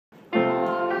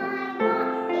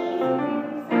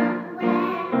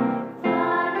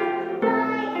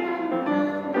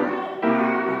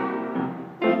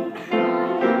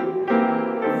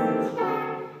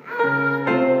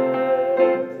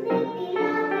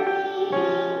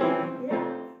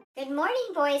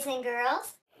morning, boys and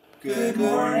girls. Good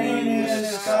morning,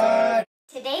 Miss Scott.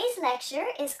 Today's lecture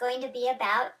is going to be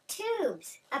about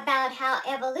tubes, about how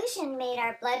evolution made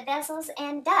our blood vessels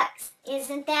and ducts.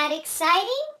 Isn't that exciting?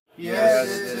 Yes,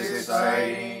 it's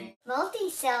exciting.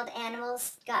 Multi-celled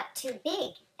animals got too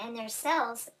big and their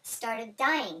cells started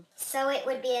dying. So it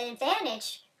would be an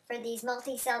advantage for these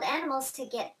multi-celled animals to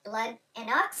get blood and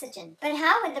oxygen. But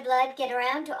how would the blood get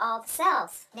around to all the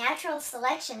cells? Natural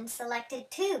selection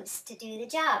selected tubes to do the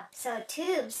job. So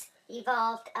tubes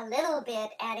evolved a little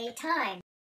bit at a time.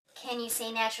 Can you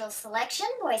say natural selection,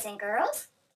 boys and girls?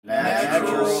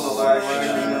 Natural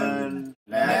selection.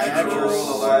 Natural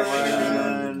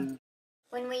selection.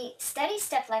 When we study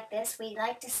stuff like this, we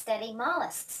like to study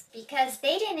mollusks because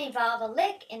they didn't evolve a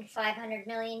lick in 500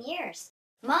 million years.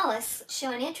 Mollusks show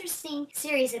an interesting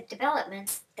series of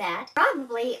developments that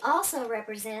probably also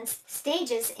represents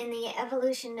stages in the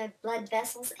evolution of blood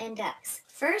vessels and ducts.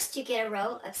 First, you get a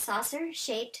row of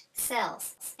saucer-shaped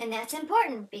cells, and that's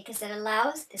important because it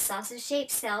allows the saucer-shaped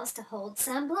cells to hold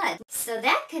some blood. So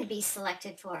that could be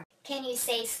selected for. Can you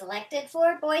say selected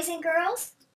for, boys and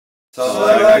girls?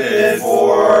 Selected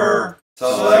for.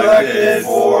 Selected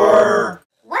for.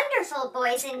 Wonderful,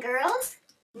 boys and girls.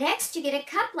 Next, you get a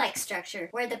cup-like structure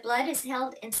where the blood is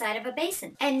held inside of a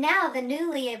basin. And now the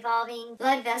newly evolving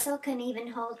blood vessel can even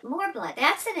hold more blood.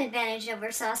 That's an advantage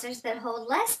over saucers that hold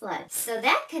less blood. So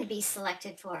that can be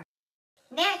selected for.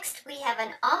 Next, we have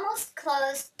an almost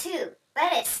closed tube,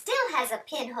 but it still has a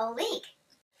pinhole leak.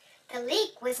 The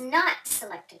leak was not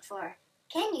selected for.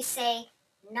 Can you say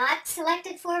not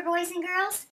selected for, boys and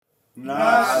girls?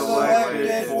 Not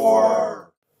selected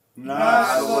for.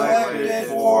 Not selected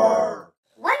for.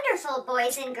 Wonderful,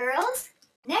 boys and girls!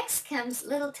 Next comes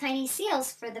little tiny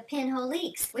seals for the pinhole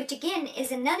leaks, which again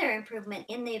is another improvement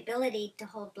in the ability to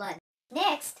hold blood.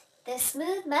 Next, the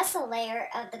smooth muscle layer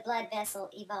of the blood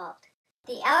vessel evolved.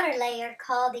 The outer layer,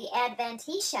 called the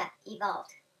adventitia,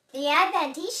 evolved. The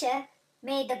adventitia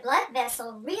made the blood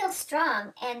vessel real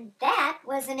strong, and that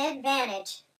was an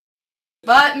advantage.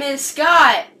 But Miss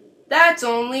Scott, that's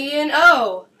only an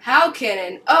O. How can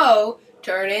an O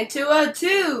turn into a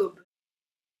tube?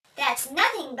 That's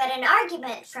nothing but an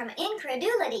argument from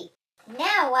incredulity.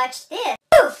 Now watch this.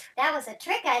 Poof! That was a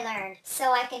trick I learned,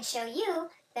 so I can show you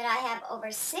that I have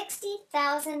over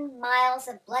 60,000 miles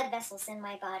of blood vessels in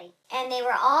my body. And they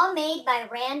were all made by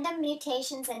random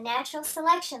mutations and natural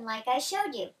selection like I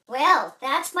showed you. Well,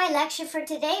 that's my lecture for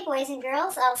today, boys and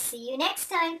girls. I'll see you next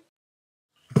time.